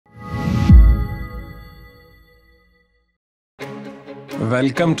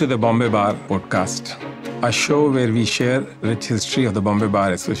Welcome to the Bombay Bar podcast, a show where we share rich history of the Bombay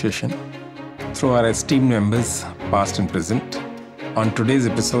Bar Association through our esteemed members, past and present. On today's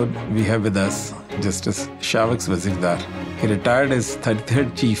episode, we have with us Justice Shiavax Vazifdar. He retired as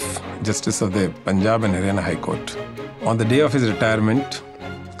 33rd Chief Justice of the Punjab and Haryana High Court. On the day of his retirement,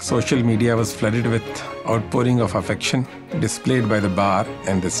 social media was flooded with outpouring of affection displayed by the bar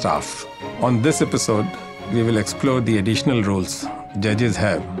and the staff. On this episode, we will explore the additional roles judges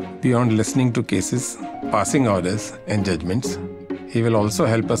have beyond listening to cases, passing orders, and judgments. He will also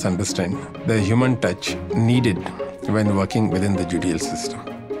help us understand the human touch needed when working within the judicial system.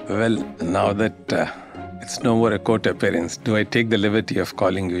 Well, now that it's no more a court appearance, do I take the liberty of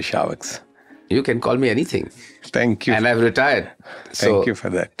calling you Shiavax? You can call me anything. Thank you. And I've retired. Thank you for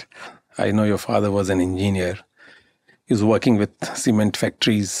that. I know your father was an engineer. He was working with cement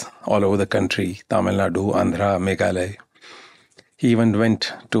factories all over the country, Tamil Nadu, Andhra, Meghalaya. He even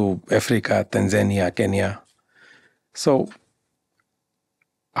went to Africa, Tanzania, Kenya. So,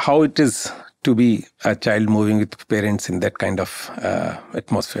 how it is to be a child moving with parents in that kind of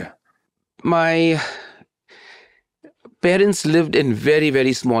atmosphere? My parents lived in very,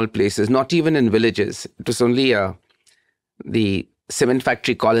 very small places, not even in villages. It was only the cement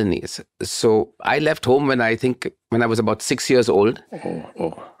factory colonies. So I left home when I was about 6 years old.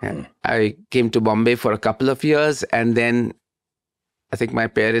 I came to Bombay for a couple of years, and then I think my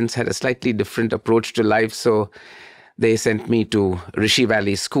parents had a slightly different approach to life. So they sent me to Rishi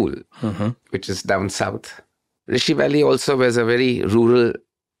Valley School, which is down south. Rishi Valley also was a very rural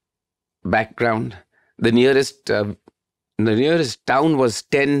background. The nearest town was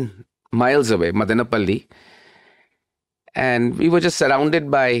 10 miles away, Madanapalli. And we were just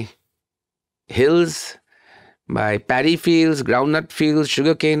surrounded by hills, by paddy fields, groundnut fields,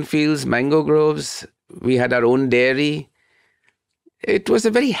 sugarcane fields, mango groves. We had our own dairy. It was a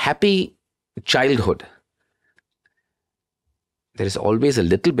very happy childhood. There is always a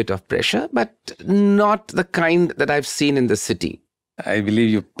little bit of pressure, but not the kind that I've seen in the city. I believe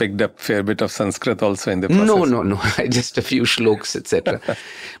you picked up a fair bit of Sanskrit also in the process. No. Just a few shloks, etc.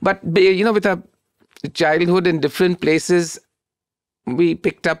 But, with a childhood in different places, we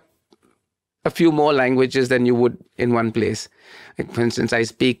picked up a few more languages than you would in one place. Like, for instance, I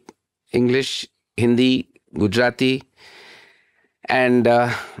speak English, Hindi, Gujarati, and,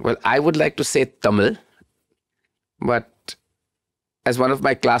 I would like to say Tamil, but as one of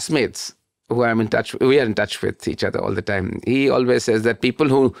my classmates who we are in touch with each other all the time, he always says that people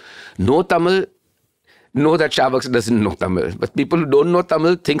who know Tamil know that Shiavax doesn't know Tamil, but people who don't know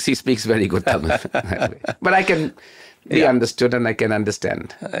Tamil thinks he speaks very good Tamil. But I can be understood and I can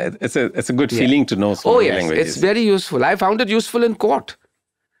understand. It's a good feeling to know so many languages. It's very useful. I found it useful in court.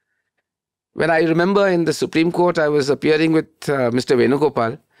 When I remember in the Supreme Court, I was appearing with Mr.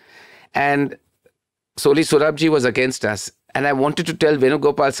 Venugopal, and Soli Surabji was against us. And I wanted to tell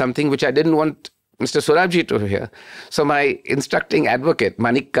Venugopal something which I didn't want Mr. Surabji to hear. So my instructing advocate,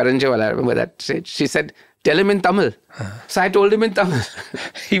 Manik Karanjawala, I remember that, she said, tell him in Tamil. So I told him in Tamil.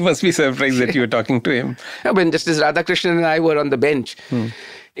 He must be surprised that you were talking to him. When Justice Radhakrishnan and I were on the bench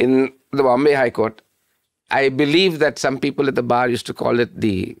in the Bombay High Court, I believe that some people at the bar used to call it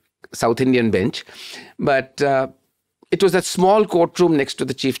the South Indian bench. But it was that small courtroom next to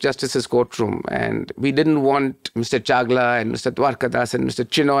the Chief Justice's courtroom. And we didn't want Mr. Chagla and Mr. Dwarkadas and Mr.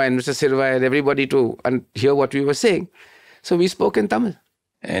 Chinoy and Mr. Sirvai and everybody to hear what we were saying. So we spoke in Tamil.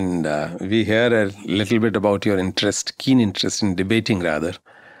 And we hear a little bit about your keen interest in debating rather.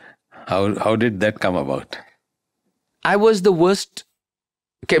 How did that come about? I was the worst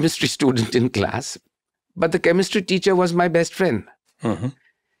chemistry student in class, but the chemistry teacher was my best friend.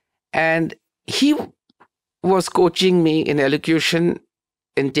 And he was coaching me in elocution,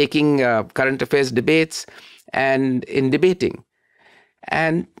 in taking current affairs debates, and in debating.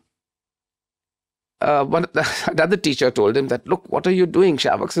 And another teacher told him that, look, what are you doing?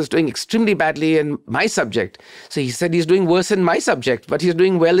 Shiavax is doing extremely badly in my subject. So he said he's doing worse in my subject, but he's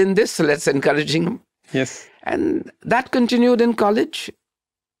doing well in this, so let's encourage him. Yes. And that continued in college.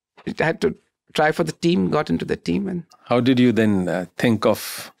 I had to try for the team, got into the team. And how did you then think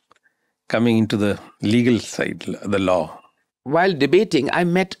of coming into the legal side, the law? While debating, I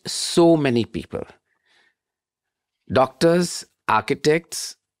met so many people. Doctors,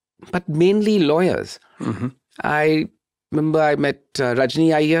 architects, but mainly lawyers. I remember I met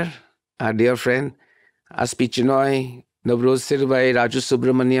Rajni Iyer, our dear friend, Aspi Chinoy, Navroz Sirvai, Raju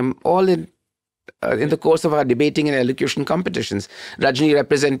Subramaniam, all in the course of our debating and elocution competitions. Rajni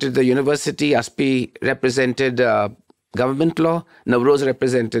represented the university, Aspi represented government law, Navroz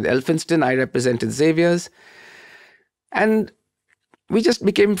represented Elphinstone, I represented Xavier's. And we just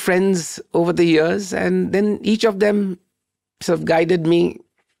became friends over the years. And then each of them sort of guided me,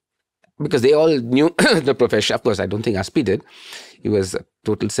 because they all knew the profession. Of course, I don't think Aspi did. He was a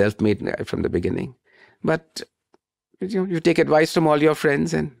total self-made guy from the beginning. But you take advice from all your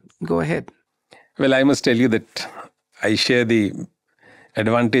friends and go ahead. Well, I must tell you that I share the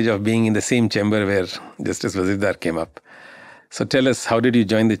advantage of being in the same chamber where Justice Vazifdar came up. So tell us, how did you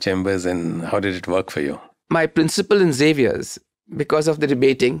join the chambers and how did it work for you? My principal in Xavier's, because of the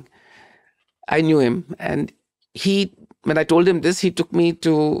debating, I knew him. And when I told him this, he took me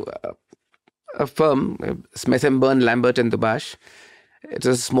to a firm, Smith & Byrne, Lambert and Dubash. It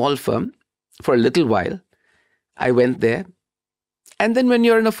was a small firm for a little while. I went there. And then when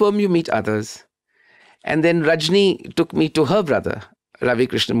you're in a firm, you meet others. And then Rajni took me to her brother, Ravi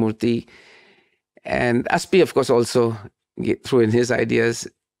Krishnamurthy. And Aspi, of course, also threw in his ideas.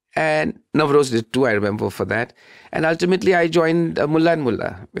 And Navroz did too, I remember, for that. And ultimately, I joined Mullah and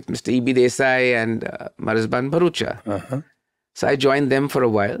Mullah with Mr. E.B. Desai and Marizban Bharucha. Uh-huh. So I joined them for a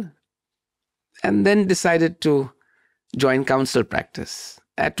while. And then decided to join counsel practice.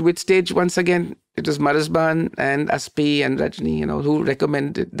 At which stage, once again, it was Marizban and Aspi and Rajni, who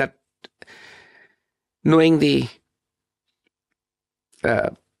recommended that, knowing the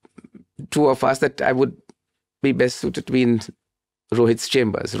two of us, that I would be best suited to be in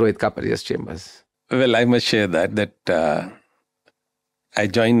Rohit Kapadia's chambers. Well, I must share that I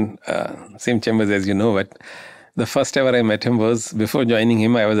joined same chambers as you know, but the first ever I met him was, before joining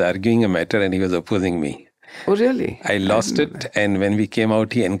him, I was arguing a matter and he was opposing me. Oh, really? I lost it, and when we came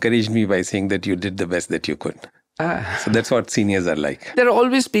out, he encouraged me by saying that you did the best that you could. So that's what seniors are like. There are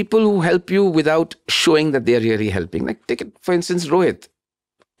always people who help you without showing that they're really helping. Like, take it, for instance, Rohit.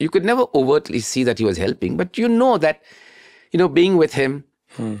 You could never overtly see that he was helping, but you know that, being with him,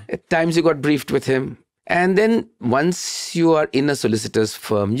 at times you got briefed with him. And then once you are in a solicitor's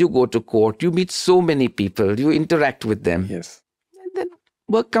firm, you go to court, you meet so many people, you interact with them. Yes. And then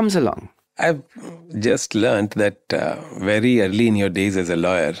work comes along. I've just learned that very early in your days as a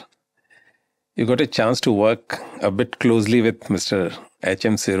lawyer, you got a chance to work a bit closely with Mr.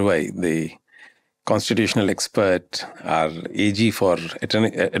 H.M. Sirvai, the constitutional expert, our AG for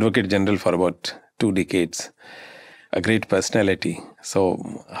Advocate General for about 2 decades, a great personality.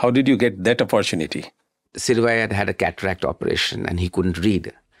 So how did you get that opportunity? Sirvai had a cataract operation and he couldn't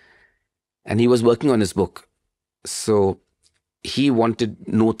read. And he was working on his book. So he wanted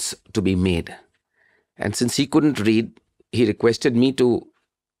notes to be made. And since he couldn't read, he requested me to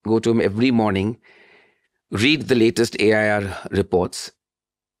go to him every morning, read the latest AIR reports,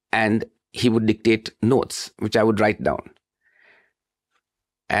 and he would dictate notes, which I would write down.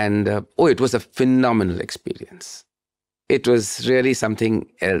 And it was a phenomenal experience. It was really something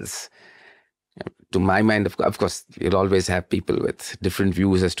else. To my mind, of course, you'll always have people with different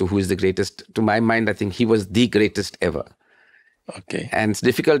views as to who is the greatest. To my mind, I think he was the greatest ever. Okay. And it's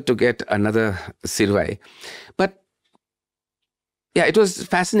difficult to get another Sirvai. But yeah, it was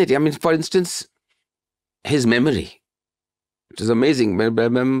fascinating. I mean, for instance, his memory. It was amazing. I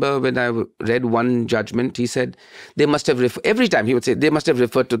remember when I read one judgment, he said, they must have every time he would say, they must have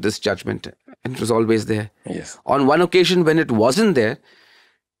referred to this judgment. And it was always there. Yes. On one occasion when it wasn't there,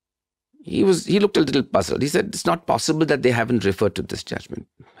 he looked a little puzzled. He said, it's not possible that they haven't referred to this judgment.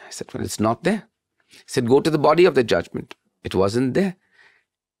 I said, well, it's not there. He said, go to the body of the judgment. It wasn't there.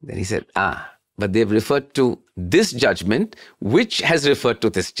 Then he said, but they've referred to this judgment, which has referred to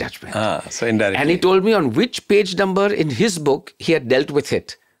this judgment. So indirectly. And he told me on which page number in his book he had dealt with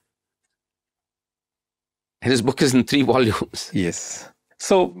it. And his book is in 3 volumes. Yes.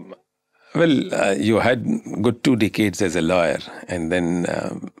 So, well, you had good 2 decades as a lawyer, and then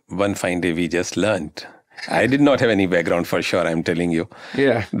one fine day we just learned. I did not have any background for sure, I'm telling you.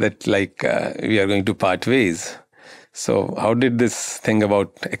 Yeah. That we are going to part ways. So how did this thing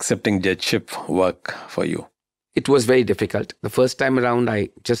about accepting judgeship work for you? It was very difficult. The first time around, I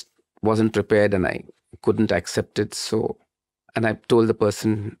just wasn't prepared and I couldn't accept it. And I told the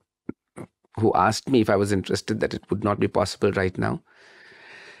person who asked me if I was interested that it would not be possible right now.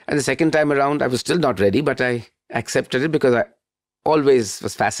 And the second time around, I was still not ready, but I accepted it because I always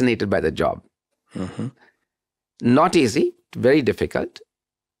was fascinated by the job. Mm-hmm. Not easy, very difficult.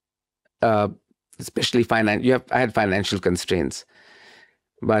 Especially I had financial constraints,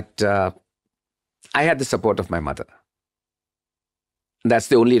 but I had the support of my mother. That's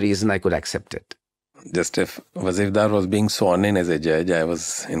the only reason I could accept it. Just if Vazifdar was being sworn in as a judge, I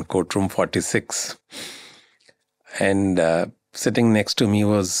was in courtroom 46, and sitting next to me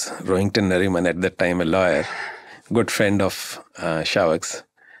was Rohington Nariman, at that time a lawyer, good friend of Shiavax.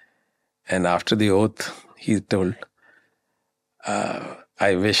 And after the oath, he told,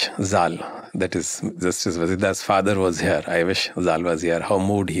 I wish Zal, that is Justice Vazifdar's father, was here. I wish Zal was here. How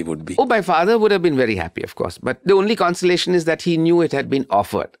moved he would be. Oh, my father would have been very happy, of course. But the only consolation is that he knew it had been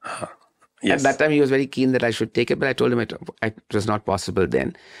offered. Yes. At that time, he was very keen that I should take it, but I told him it was not possible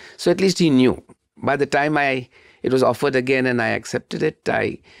then. So at least he knew. By the time it was offered again and I accepted it,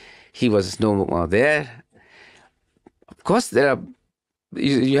 he was no more there. Of course,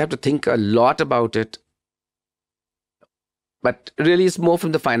 you have to think a lot about it. But really, it's more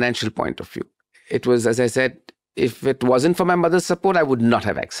from the financial point of view. It was, as I said, if it wasn't for my mother's support, I would not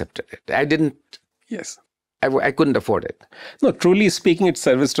have accepted it. I didn't. Yes. I couldn't afford it. No, truly speaking, it's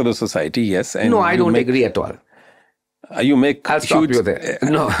service to the society, yes. And no, I don't agree at all. You make I'll stop huge, you there.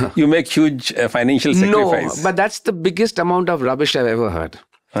 No. You make huge financial sacrifice. No, but that's the biggest amount of rubbish I've ever heard.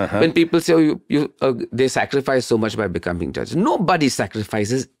 When people say, they sacrifice so much by becoming judge. Nobody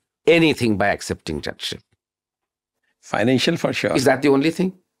sacrifices anything by accepting judgeship. Financial for sure. Is that the only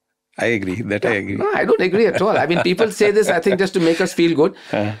thing? I agree. I agree. No, I don't agree at all. I mean, people say this, I think, just to make us feel good.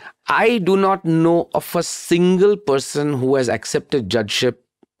 I do not know of a single person who has accepted judgeship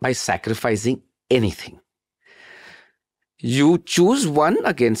by sacrificing anything. You choose one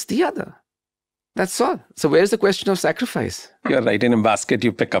against the other. That's all. So where's the question of sacrifice? You're right. In a basket,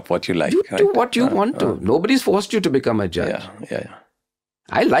 you pick up what you like. You do what you want to. Nobody's forced you to become a judge. Yeah.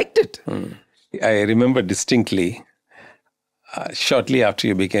 I liked it. I remember distinctly, shortly after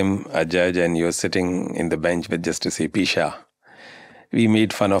you became a judge and you were sitting in the bench with Justice A.P. Shah, we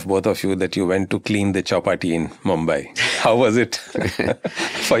made fun of both of you that you went to clean the chowpatty in Mumbai. How was it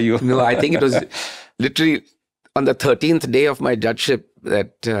for you? No, I think it was literally on the 13th day of my judgeship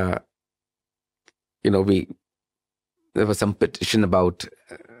that, there was some petition about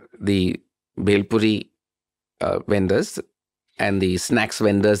the Bhelpuri vendors and the snacks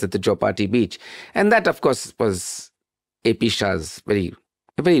vendors at the Chowpatty beach. And that, of course, was A.P. Shah's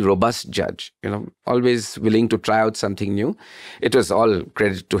a very robust judge, always willing to try out something new. It was all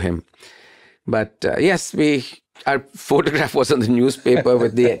credit to him. But yes, our photograph was on the newspaper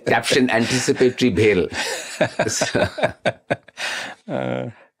with the caption "Anticipatory Bail."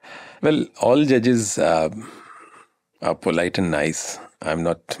 Well, all judges are polite and nice. I'm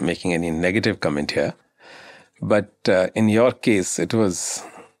not making any negative comment here. But in your case, it was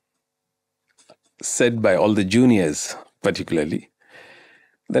said by all the juniors, particularly,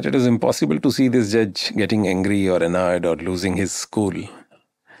 that it was impossible to see this judge getting angry or annoyed or losing his cool.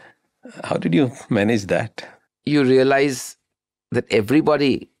 How did you manage that? You realize that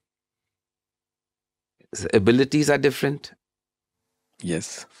everybody's abilities are different.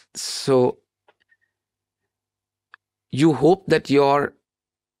 Yes. So you hope that your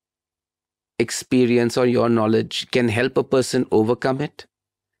experience or your knowledge can help a person overcome it.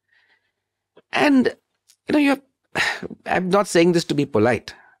 And, I'm not saying this to be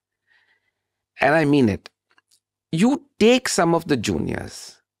polite. And I mean it. You take some of the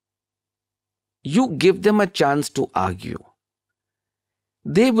juniors. You give them a chance to argue.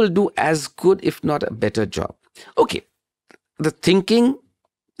 They will do as good, if not a better job. Okay. The thinking,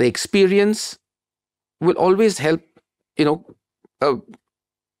 the experience will always help,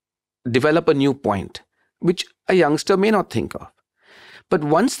 develop a new point, which a youngster may not think of. But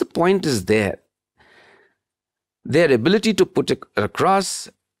once the point is there, their ability to put it across,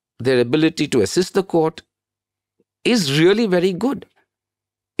 their ability to assist the court is really very good.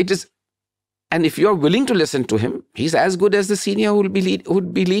 It is, and if you're willing to listen to him, he's as good as the senior who would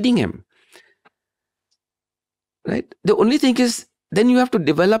be leading him. Right? The only thing is, then you have to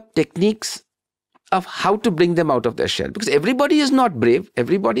develop techniques of how to bring them out of their shell. Because everybody is not brave.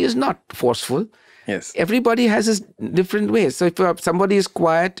 Everybody is not forceful. Yes. Everybody has his different ways. So if somebody is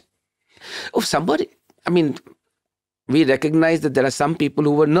quiet, we recognize that there are some people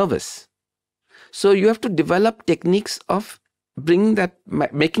who were nervous. So you have to develop techniques of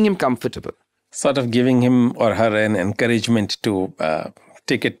making him comfortable. Sort of giving him or her an encouragement to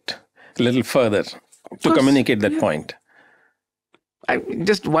take it a little further, to communicate that point.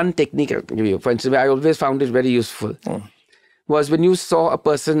 Just one technique I'll give you. For instance, I always found it very useful. Was when you saw a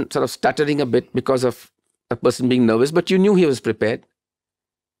person sort of stuttering a bit because of a person being nervous, but you knew he was prepared.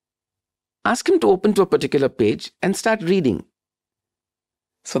 Ask him to open to a particular page and start reading.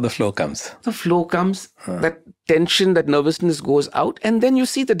 So the flow comes. That tension, that nervousness goes out, and then you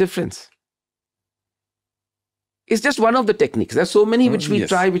see the difference. It's just one of the techniques. There's so many which we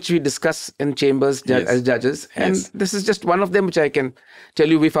try, which we discuss in chambers as judges. And this is just one of them which I can tell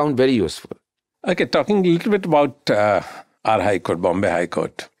you we found very useful. Okay, talking a little bit about our High Court, Bombay High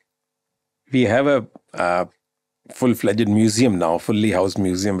Court. We have a full-fledged museum now, fully housed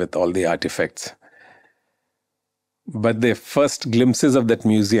museum with all the artifacts. But the first glimpses of that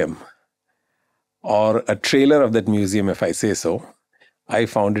museum, or a trailer of that museum, if I say so, I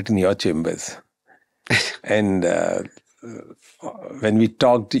found it in your chambers. And when we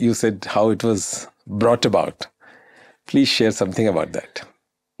talked, you said how it was brought about. Please share something about that.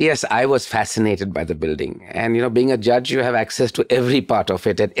 Yes, I was fascinated by the building. And, being a judge, you have access to every part of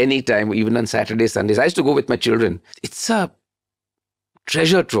it at any time, even on Saturdays, Sundays. I used to go with my children. It's a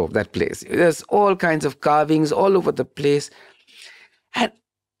treasure trove, that place. There's all kinds of carvings all over the place. And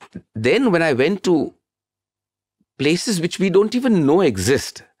then when I went to places which we don't even know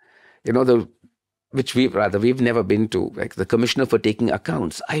exist, we've never been to, like the Commissioner for Taking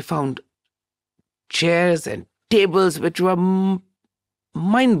Accounts, I found chairs and tables which were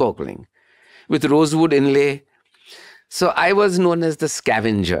mind-boggling, with rosewood inlay. So I was known as the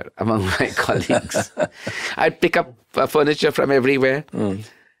scavenger among my colleagues. I'd pick up furniture from everywhere,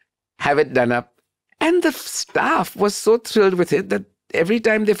 have it done up. And the staff was so thrilled with it that every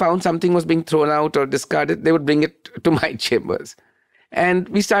time they found something was being thrown out or discarded, they would bring it to my chambers. And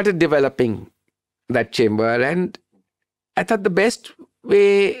we started developing that chamber. And I thought the best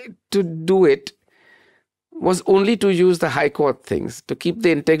way to do it was only to use the High Court things, to keep the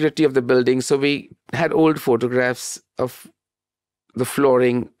integrity of the building. So we had old photographs of the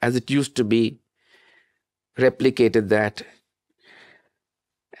flooring as it used to be, replicated that.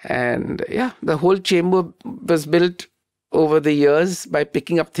 And the whole chamber was built over the years by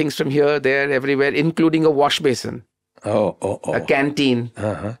picking up things from here, there, everywhere, including a wash basin, a canteen.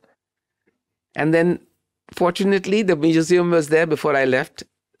 Uh-huh. And then, fortunately, the museum was there before I left.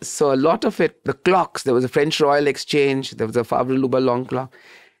 So a lot of it, the clocks, there was a French Royal Exchange, there was a Favre-Louba long clock,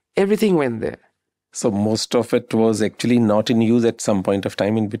 everything went there. So most of it was actually not in use at some point of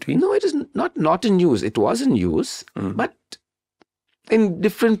time in between? No, it is not in use. It was in use, but in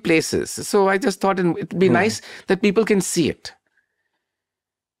different places. So I just thought it'd be nice that people can see it.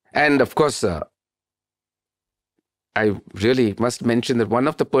 And of course, I really must mention that one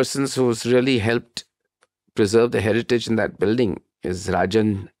of the persons who's really helped preserve the heritage in that building is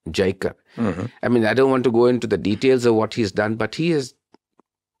Rajan Jaikar. I mean, I don't want to go into the details of what he's done, but he is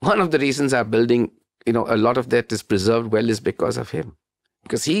one of the reasons our building, a lot of that is preserved well is because of him.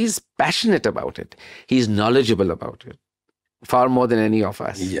 Because he's passionate about it. He's knowledgeable about it. Far more than any of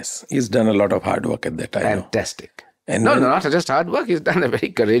us. Yes. He's done a lot of hard work at that time. Fantastic. And no, not just hard work. He's done a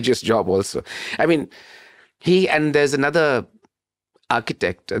very courageous job also. I mean, there's another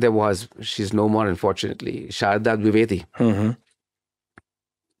architect. She's no more, unfortunately, Sharda Dwivedi.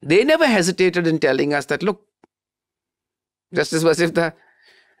 They never hesitated in telling us that, look, Justice Vazifdar,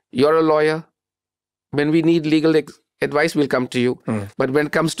 you're a lawyer. When we need legal advice, we'll come to you. But when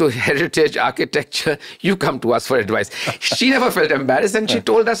it comes to heritage architecture, you come to us for advice. She never felt embarrassed and she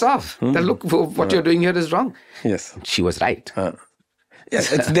told us off. That, look, what you're doing here is wrong. Yes. She was right.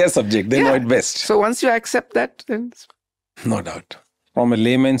 Yes, it's their subject. They know it best. So once you accept that, then... No doubt. From a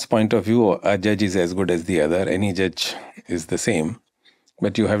layman's point of view, a judge is as good as the other. Any judge is the same.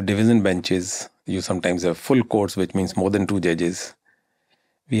 But you have division benches. You sometimes have full courts, which means more than 2 judges.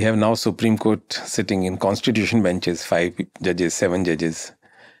 We have now Supreme Court sitting in constitution benches, 5 judges, 7 judges.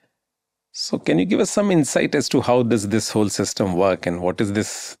 So can you give us some insight as to how does this whole system work and what is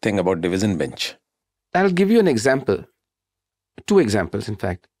this thing about division bench? I'll give you an example. 2 examples, in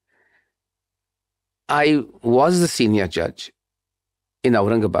fact. I was the senior judge in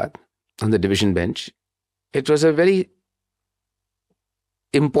Aurangabad on the division bench. It was a very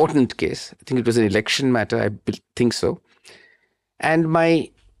important case. I think it was an election matter. I think so. And my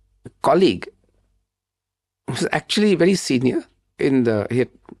colleague was actually very senior in he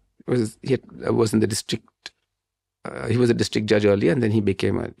was in the district. He was a district judge earlier, and then he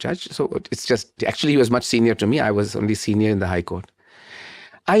became a judge. So it's just, actually he was much senior to me. I was only senior in the High Court.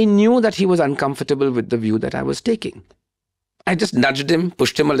 I knew that he was uncomfortable with the view that I was taking. I just nudged him,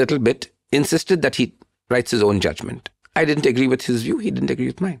 pushed him a little bit, insisted that he writes his own judgment. I didn't agree with his view. He didn't agree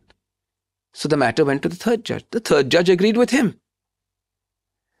with mine. So the matter went to the 3rd judge. The 3rd judge agreed with him.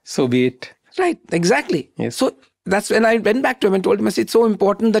 So be it. Right, exactly. Yes. So that's when I went back to him and told him, I said, it's so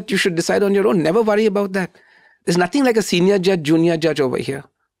important that you should decide on your own. Never worry about that. There's nothing like a senior judge, junior judge over here.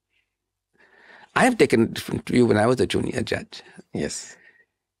 I have taken a different view when I was a junior judge. Yes.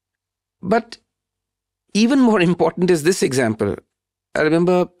 But even more important is this example. I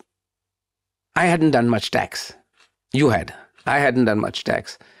remember I hadn't done much tax. You had. I hadn't done much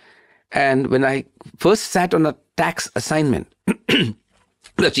tax. And when I first sat on a tax assignment,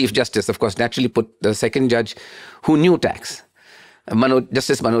 the Chief Justice, of course, naturally put the 2nd judge who knew tax,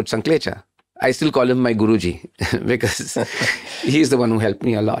 Justice Manoj Sanklecha. I still call him my Guruji because he's the one who helped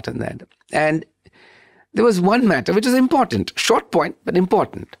me a lot on that. And there was one matter which was important, short point, but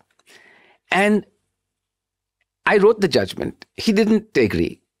important. And I wrote the judgment. He didn't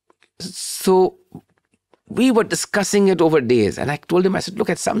agree. So we were discussing it over days. And I told him, I said, look,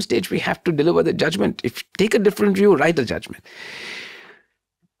 at some stage we have to deliver the judgment. If you take a different view, write a judgment.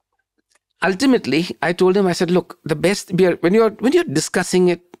 Ultimately, I told him, I said, look, the best, when you're discussing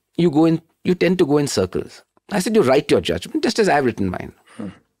it, you tend to go in circles. I said, you write your judgment just as I've written mine.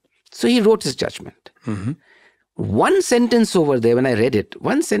 So he wrote his judgment. One sentence over there, when I read it,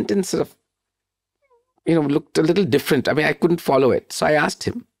 one sentence sort of, looked a little different. I mean, I couldn't follow it. So I asked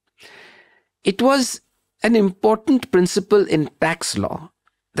him. It was an important principle in tax law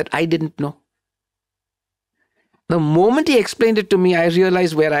that I didn't know. The moment he explained it to me, I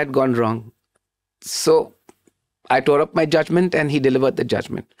realized where I had gone wrong. So I tore up my judgment and he delivered the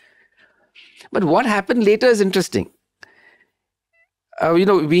judgment. But what happened later is interesting.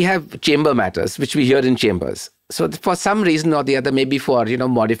 We have chamber matters, which we hear in chambers. So for some reason or the other, maybe for,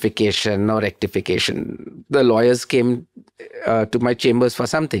 modification or rectification, the lawyers came to my chambers for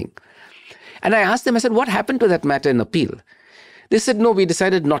something. And I asked them, I said, what happened to that matter in appeal? They said, no, we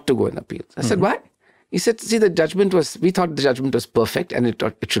decided not to go in appeal. I said, what? He said, see, we thought the judgment was perfect and it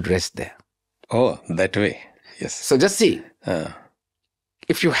should rest there. Oh, that way. Yes. So just see,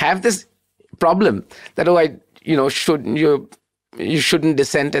 if you have this problem that, you shouldn't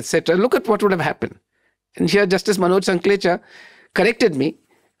dissent, etc., look at what would have happened. And here Justice Manoj Sanklecha corrected me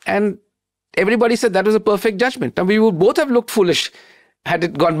and everybody said that was a perfect judgment. And we would both have looked foolish had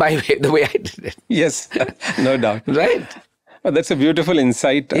it gone my way, the way I did it. Yes, no doubt. Right. Oh, that's a beautiful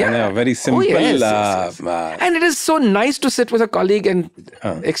insight and a very simple. Yes. And it is so nice to sit with a colleague and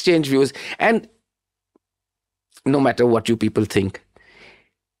exchange views. And no matter what you people think,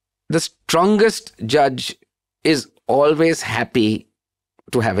 the strongest judge is always happy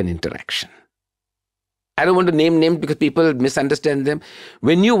to have an interaction. I don't want to name names because people misunderstand them.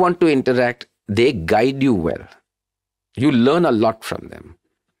 When you want to interact, they guide you well. You learn a lot from them.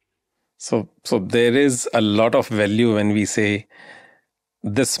 So there is a lot of value when we say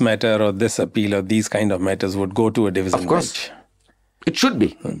this matter or this appeal or these kind of matters would go to a division bench. Of course. It should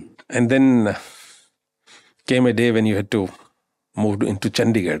be. And then came a day when you had to move into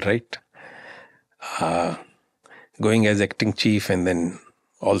Chandigarh, right? Going as acting chief and then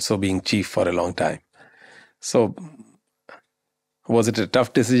also being chief for a long time. So was it a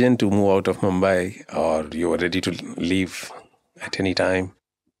tough decision to move out of Mumbai, or you were ready to leave at any time?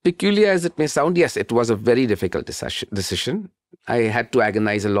 Peculiar as it may sound, yes, it was a very difficult decision. I had to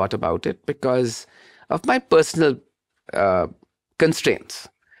agonize a lot about it because of my personal constraints.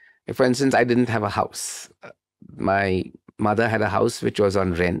 For instance, I didn't have a house. My mother had a house which was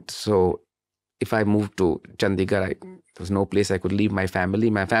on rent. So if I moved to Chandigarh, there was no place I could leave my family.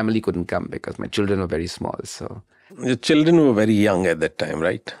 My family couldn't come because my children were very small. So your children were very young at that time,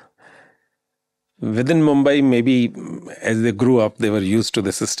 right? Within Mumbai, maybe as they grew up, they were used to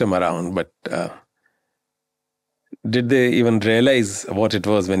the system around. But did they even realize what it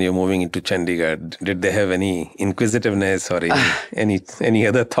was when you're moving into Chandigarh? Did they have any inquisitiveness or any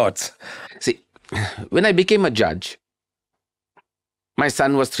other thoughts? See, when I became a judge, my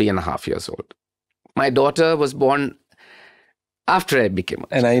son was 3.5 years old. My daughter was born after I became a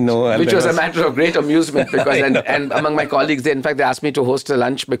judge. And I know. Which was a matter of great amusement because, and among my colleagues, in fact, they asked me to host a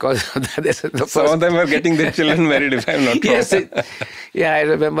lunch because this is the first. Some of them were getting their children married, if I'm not wrong. Yes. I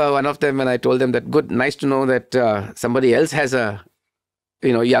remember one of them when I told them that, good, nice to know that somebody else has a,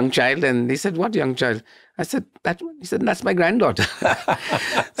 young child. And he said, what young child? I said, that one. He said, that's my granddaughter.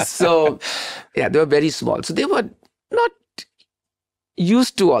 So, they were very small. So they were not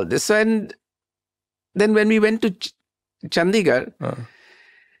used to all this. And then when we went to Chandigarh,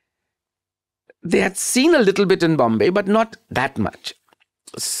 they had seen a little bit in Bombay, but not that much.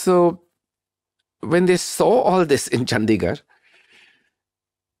 So when they saw all this in Chandigarh,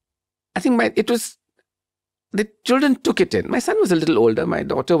 I think the children took it in. My son was a little older. My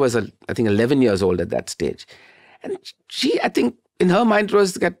daughter was, I think, 11 years old at that stage. And she, I think, in her mind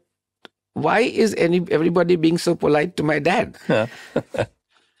was that, why is everybody being so polite to my dad?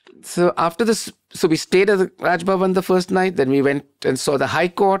 So after this, we stayed at the Raj Bhavan the first night. Then we went and saw the High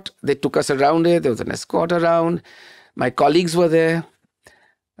Court. They took us around it. There was an escort around. My colleagues were there.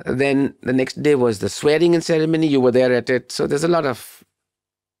 Then the next day was the swearing-in ceremony. You were there at it. So there's a lot of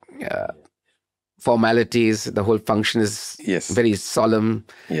formalities. The whole function is very solemn.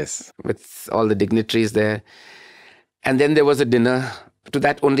 Yes. With all the dignitaries there. And then there was a dinner. To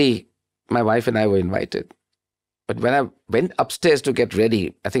that only my wife and I were invited. But when I went upstairs to get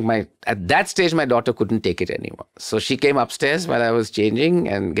ready, I think at that stage, my daughter couldn't take it anymore. So she came upstairs while I was changing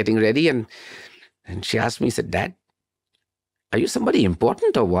and getting ready. And And she asked me, said, Dad, are you somebody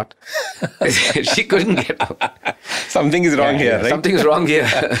important or what? She couldn't get out. Something is wrong here, right? Something is wrong here.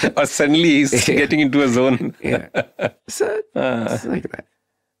 Or suddenly he's getting into a zone. So it's like that.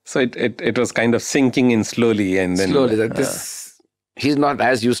 So it was kind of sinking in slowly, and then slowly that he's not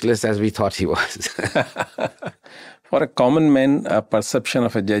as useless as we thought he was. For a common man, a perception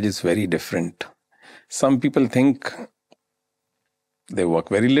of a judge is very different. Some people think they work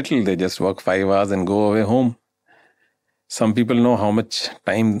very little. They just work 5 hours and go away home. Some people know how much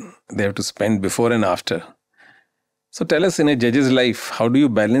time they have to spend before and after. So tell us, in a judge's life, how do you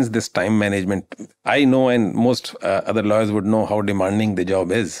balance this time management? I know, and most other lawyers would know, how demanding the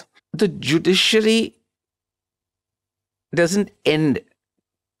job is. The judiciary doesn't end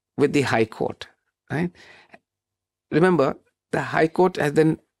with the High Court, right? Remember, the High Court has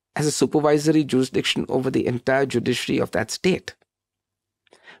a supervisory jurisdiction over the entire judiciary of that state,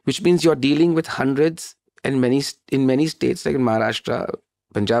 which means you're dealing with hundreds and in many states like in Maharashtra,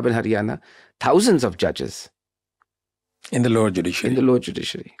 Punjab and Haryana, thousands of judges. In the lower judiciary. In the lower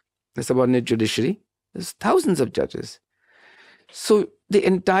judiciary. The subordinate judiciary, there's thousands of judges. So the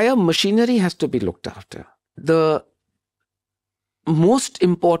entire machinery has to be looked after. The most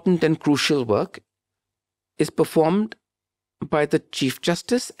important and crucial work is performed by the Chief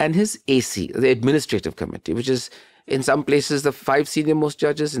Justice and his AC, the Administrative Committee, which is in some places the 5 senior most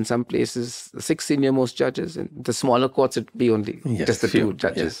judges, in some places the 6 senior most judges, and the smaller courts it would be only just the 2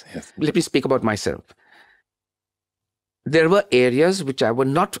 judges. Yes. Let me speak about myself. There were areas which I was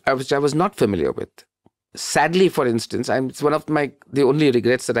not familiar with. Sadly, for instance, it's one of the only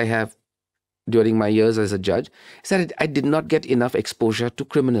regrets that I have during my years as a judge is that I did not get enough exposure to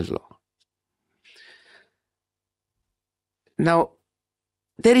criminal law. Now,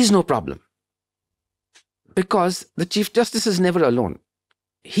 there is no problem because the Chief Justice is never alone.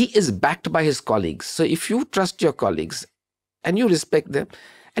 He is backed by his colleagues. So if you trust your colleagues and you respect them,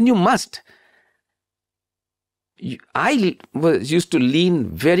 and you must, I used to lean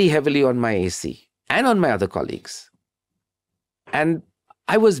very heavily on my AC and on my other colleagues. And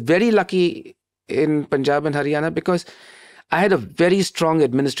I was very lucky in Punjab and Haryana because I had a very strong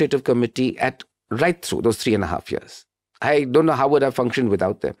administrative committee right through those 3.5 years. I don't know how would I functioned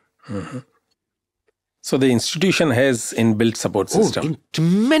without them. Mm-hmm. So the institution has inbuilt support system.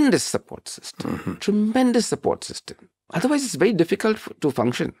 Tremendous support system. Mm-hmm. Tremendous support system. Otherwise, it's very difficult to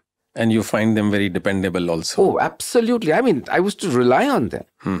function. And you find them very dependable also. Oh, absolutely. I mean, I was to rely on them.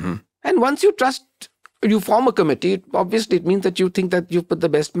 Mm-hmm. And once you form a committee, obviously it means that you think that you've put the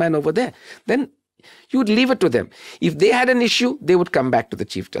best man over there. Then you would leave it to them. If they had an issue, they would come back to the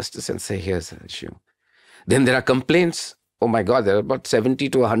Chief Justice and say, here's an issue. Then there are complaints. Oh my God, there are about 70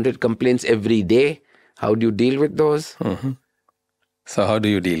 to 100 complaints every day. How do you deal with those? Mm-hmm. So how do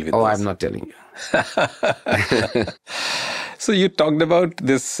you deal with those? Oh, I'm not telling you. So you talked about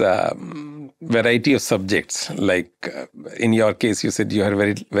this variety of subjects. Like in your case, you said you had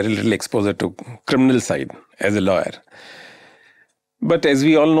very, very little exposure to criminal side as a lawyer. But as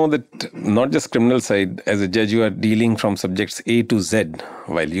we all know that not just criminal side, as a judge, you are dealing from subjects A to Z,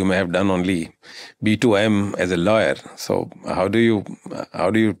 while you may have done only B to M as a lawyer. So how do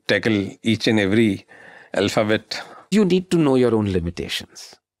you tackle each and every alphabet? You need to know your own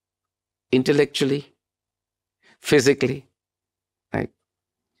limitations. Intellectually, physically, right?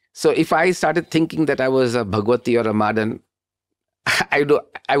 So if I started thinking that I was a Bhagwati or a Madan,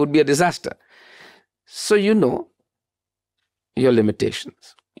 I would be a disaster. So you know your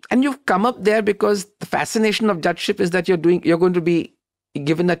limitations. And you've come up there because the fascination of judgeship is that you're going to be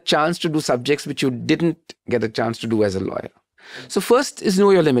given a chance to do subjects which you didn't get a chance to do as a lawyer. So first is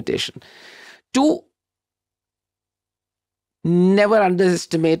know your limitation. 2, never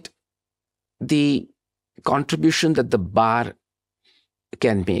underestimate the contribution that the bar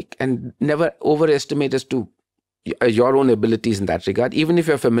can make, and never overestimate as to your own abilities in that regard, even if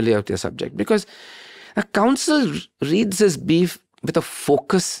you're familiar with your subject. Because a counsel reads his brief with a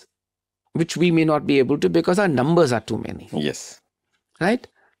focus which we may not be able to because our numbers are too many. Yes. Right?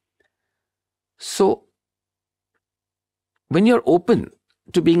 So, when you're open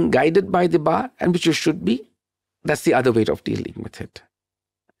to being guided by the bar, and which you should be, that's the other way of dealing with it.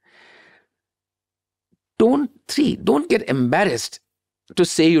 Don't get embarrassed to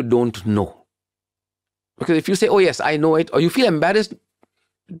say you don't know. Because if you say, oh yes, I know it, or you feel embarrassed,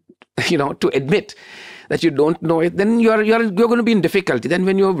 to admit that you don't know it, then you're going to be in difficulty. Then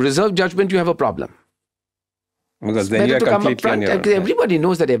when you reserve judgment, you have a problem. Because then you are completely on your own. Everybody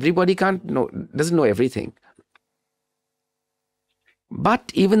knows that everybody doesn't know everything.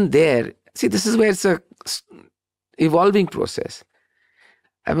 But even there, see, this is where it's a evolving process.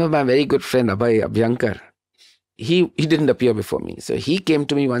 I remember my very good friend Abhay Abhyankar. He didn't appear before me. So he came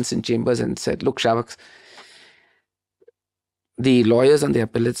to me once in chambers and said, look, Shiavax, the lawyers on the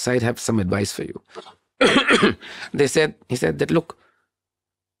appellate side have some advice for you. He said that, look,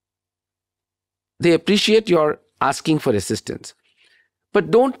 they appreciate your asking for assistance,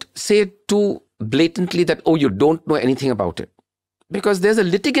 but don't say too blatantly that, oh, you don't know anything about it. Because there's a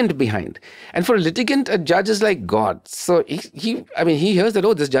litigant behind. And for a litigant, a judge is like God. So he hears that,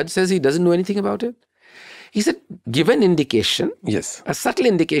 oh, this judge says he doesn't know anything about it. He said, give an indication, yes, a subtle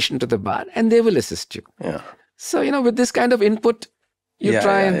indication to the bar, and they will assist you. Yeah. So, with this kind of input, you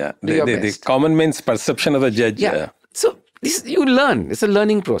try and do your best. The common man's perception of the judge. Yeah. So you learn. It's a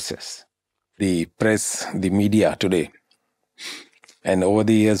learning process. The press, the media today, and over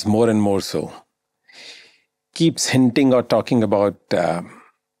the years more and more so, keeps hinting or talking about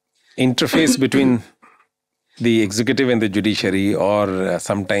interface between the executive and the judiciary, or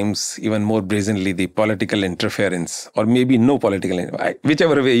sometimes even more brazenly, the political interference, or maybe no political,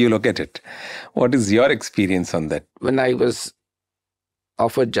 whichever way you look at it. What is your experience on that? When I was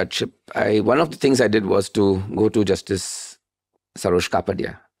offered judgeship, one of the things I did was to go to Justice Rohit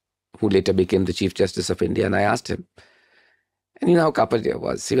Kapadia, who later became the Chief Justice of India, and I asked him. And you know how Kapadia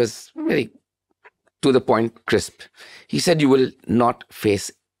was. He was very to the point, crisp. He said, you will not face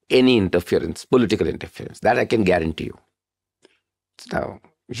any interference, political interference. That I can guarantee you. Now,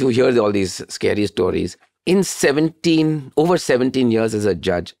 you hear all these scary stories. In over 17 years as a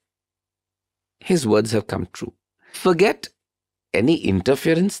judge, his words have come true. Forget any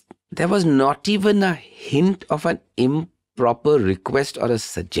interference. There was not even a hint of an improper request or a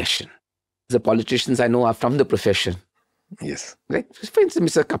suggestion. The politicians I know are from the profession. Yes. Like, for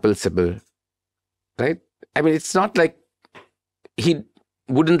instance, Mr. Kapil Sibal, right? I mean, it's not like he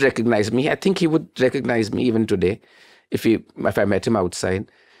wouldn't recognize me. I think he would recognize me even today if I met him outside.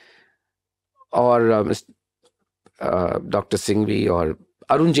 Or Dr. Singhvi or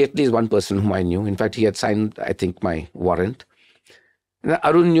Arun Jaitley is one person whom I knew. In fact, he had signed, I think, my warrant. And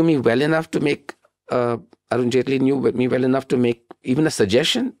Arun knew me well enough to make, Arun Jaitley knew me well enough to make even a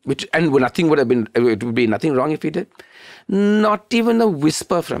suggestion, and nothing would have been, it would be nothing wrong if he did. Not even a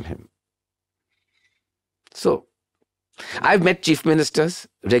whisper from him. So, I've met chief ministers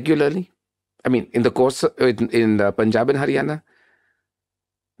regularly. I mean, in the course, in Punjab and Haryana,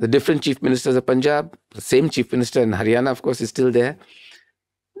 the different chief ministers of Punjab, the same chief minister in Haryana, of course, is still there.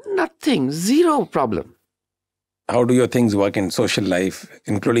 Nothing, zero problem. How do your things work in social life,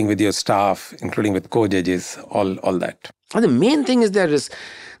 including with your staff, including with co-judges, all that? And the main thing is their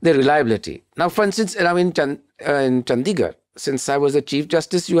reliability. Now, for instance, in Chandigarh, since I was a chief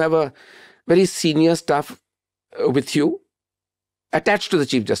justice, you have a very senior staff with you attached to the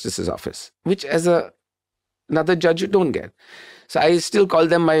chief justice's office, which as another judge you don't get. So I still call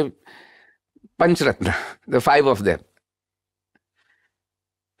them my Panchratna, the 5 of them.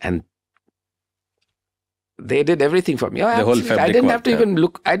 And they did everything for me. The whole fabric I didn't work, have to even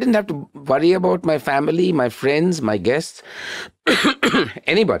look. I didn't have to worry about my family, my friends, my guests,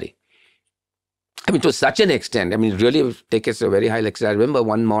 anybody. I mean, to such an extent. I mean, really take it to a very high extent. I remember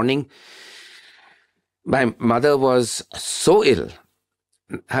one morning, my mother was so ill.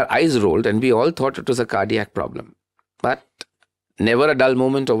 Her eyes rolled and we all thought it was a cardiac problem. But never a dull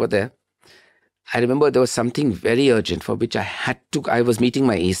moment over there. I remember there was something very urgent for which I was meeting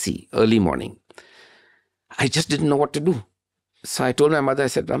my AC early morning. I just didn't know what to do. So I told my mother, I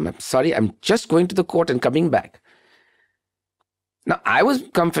said, I'm sorry, I'm just going to the court and coming back. Now, I was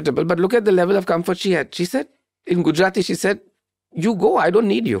comfortable, but look at the level of comfort she had. She said, in Gujarati, she said, you go, I don't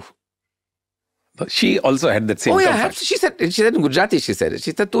need you. She also had that same comfort. Yeah, she said in Gujarati, she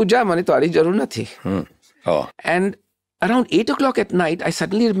said, tu ja, mane tumhari zarur nathi. Oh. And around 8 o'clock at night, I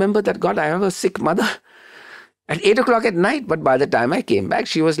suddenly remembered that, God, I have a sick mother. At 8 o'clock at night, but by the time I came back,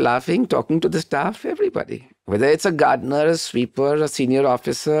 she was laughing, talking to the staff, everybody. Whether it's a gardener, a sweeper, a senior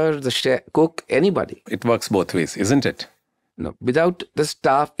officer, the cook, anybody. It works both ways, isn't it? No, without the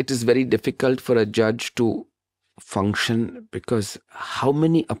staff, it is very difficult for a judge to function because how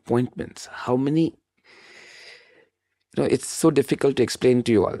many appointments, it's so difficult to explain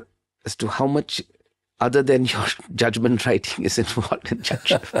to you all as to how much other than your judgment writing is involved in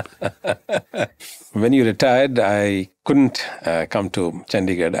judgeship. When you retired, I couldn't come to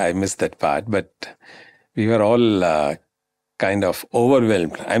Chandigarh. I missed that part, but we were all kind of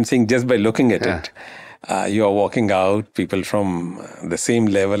overwhelmed. I'm saying just by looking at it. You are walking out, people from the same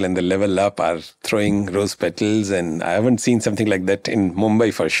level and the level up are throwing rose petals, and I haven't seen something like that in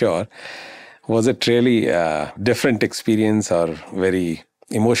Mumbai for sure. Was it really a different experience or very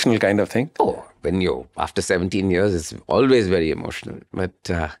emotional kind of thing? Oh, when you're after 17 years, it's always very emotional. But,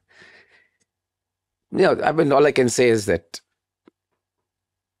 I mean, all I can say is that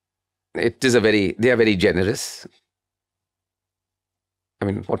they are very generous. I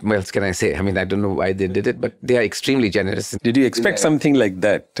mean, what else can I say? I mean, I don't know why they did it, but they are extremely generous. Did you expect something like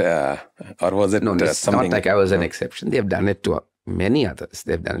that? Or was it no, it's something? not like I was an exception. They have done it to many others.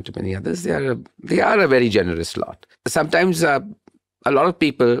 They've done it to many others. They are a very generous lot. Sometimes a lot of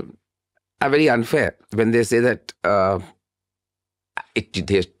people are very unfair when they say that. A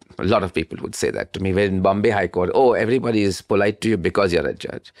lot of people would say that to me. When in Bombay High Court, everybody is polite to you because you're a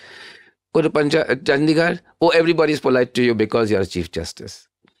judge. Go to Chandigarh, everybody is polite to you because you're a Chief Justice.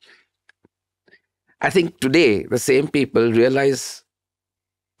 I think today the same people realize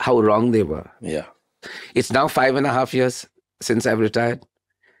how wrong they were. Yeah. It's now 5.5 years since I've retired.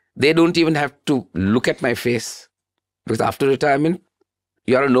 They don't even have to look at my face because after retirement,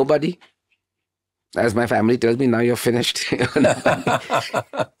 you're a nobody. As my family tells me, now you're finished.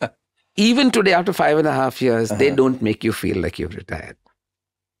 Even today, after 5.5 years, they don't make you feel like you've retired.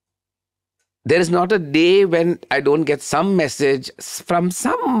 There is not a day when I don't get some message from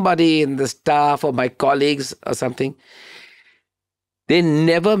somebody in the staff or my colleagues or something. They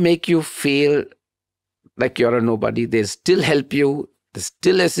never make you feel like you're a nobody. They still help you. They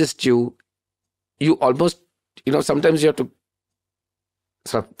still assist you. You almost, sometimes you have to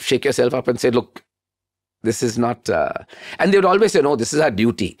sort of shake yourself up and say, look, this is not... And they would always say, no, this is our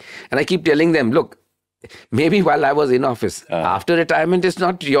duty. And I keep telling them, look, maybe while I was in office, after retirement, it's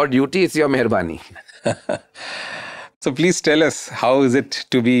not your duty, it's your mehrbani. So please tell us, how is it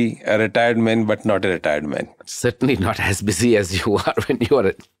to be a retired man but not a retired man? Certainly not as busy as you are when you are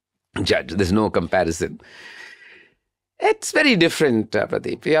a judge. There's no comparison. It's very different,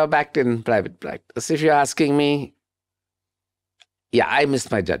 Pradeep. We are back in private practice. If you're asking me, I miss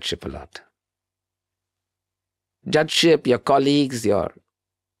my judgeship a lot. Judgeship, your colleagues, your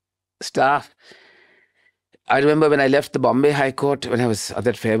staff. I remember when I left the Bombay High Court, when I was at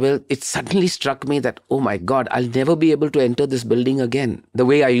that farewell, it suddenly struck me that, oh my God, I'll never be able to enter this building again the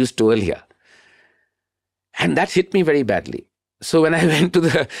way I used to earlier. And that hit me very badly. So when I went to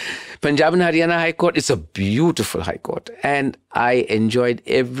the Punjab and Haryana High Court, it's a beautiful High Court. And I enjoyed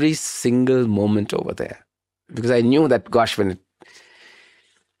every single moment over there. Because I knew that, gosh,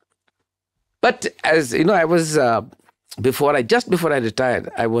 But as you know, I was, just before I retired,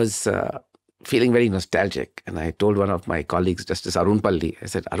 I was feeling very nostalgic. And I told one of my colleagues, Justice Arun Palli, I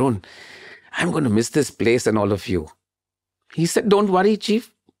said, Arun, I'm going to miss this place and all of you. He said, don't worry,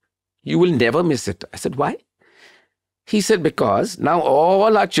 Chief. You will never miss it. I said, why? He said, because now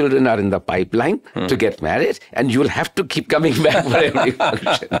all our children are in the pipeline to get married and you'll have to keep coming back for every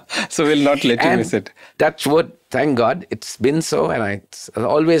function. So we'll not let you miss it. That's what, thank God, it's been so. And it's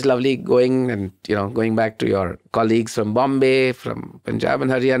always lovely going and, going back to your colleagues from Bombay, from Punjab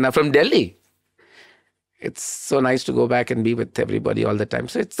and Haryana, from Delhi. It's so nice to go back and be with everybody all the time.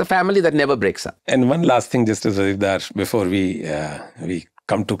 So it's the family that never breaks up. And one last thing, Justice Vazifdar, before we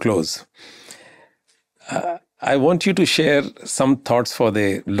come to close. I want you to share some thoughts for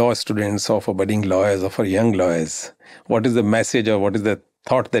the law students or for budding lawyers or for young lawyers. What is the message or what is the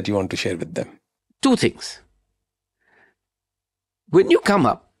thought that you want to share with them? Two things. When you come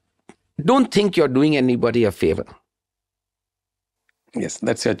up, don't think you're doing anybody a favor. Yes,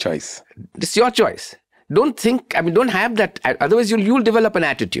 that's your choice. It's your choice. Don't have that. Otherwise, you'll develop an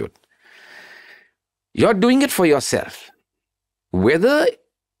attitude. You're doing it for yourself. Whether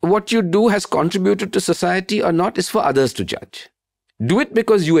what you do has contributed to society or not is for others to judge. Do it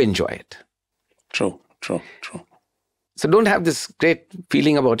because you enjoy it. True. So don't have this great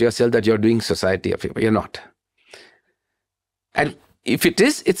feeling about yourself that you're doing society a favor. You're not. And if it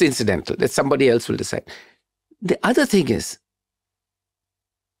is, it's incidental. That somebody else will decide. The other thing is,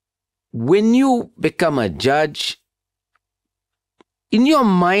 when you become a judge, in your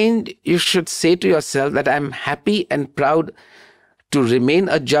mind, you should say to yourself that I'm happy and proud to remain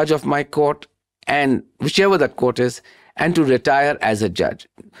a judge of my court, and whichever that court is, and to retire as a judge.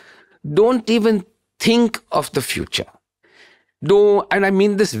 Don't even think of the future. And I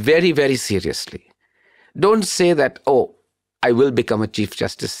mean this very, very seriously. Don't say that, I will become a Chief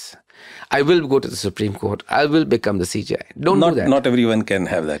Justice. I will go to the Supreme Court. I will become the CJI. Don't do that. Not everyone can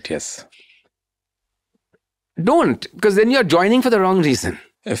have that, yes. Don't, because then you're joining for the wrong reason.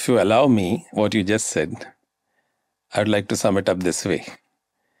 If you allow me, what you just said, I'd like to sum it up this way.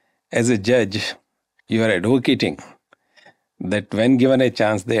 As a judge, you are advocating that when given a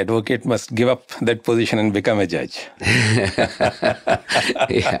chance, the advocate must give up that position and become a judge.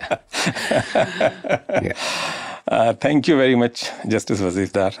 Yeah. Thank you very much, Justice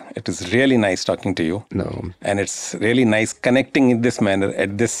Vazifdar. It is really nice talking to you. No. And it's really nice connecting in this manner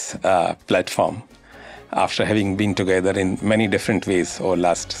at this platform after having been together in many different ways over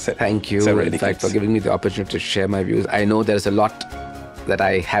last Thank you, several in decades. fact, for giving me the opportunity to share my views. I know there's a lot that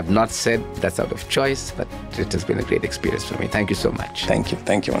I have not said that's out of choice, but it has been a great experience for me. Thank you so much. Thank you.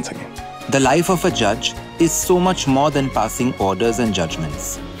 Thank you once again. The life of a judge is so much more than passing orders and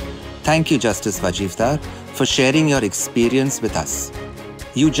judgments. Thank you, Justice Vazifdar, for sharing your experience with us.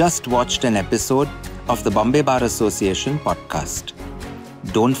 You just watched an episode of the Bombay Bar Association podcast.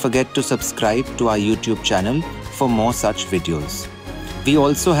 Don't forget to subscribe to our YouTube channel for more such videos. We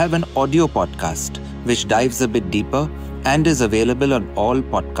also have an audio podcast which dives a bit deeper and is available on all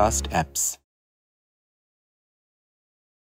podcast apps.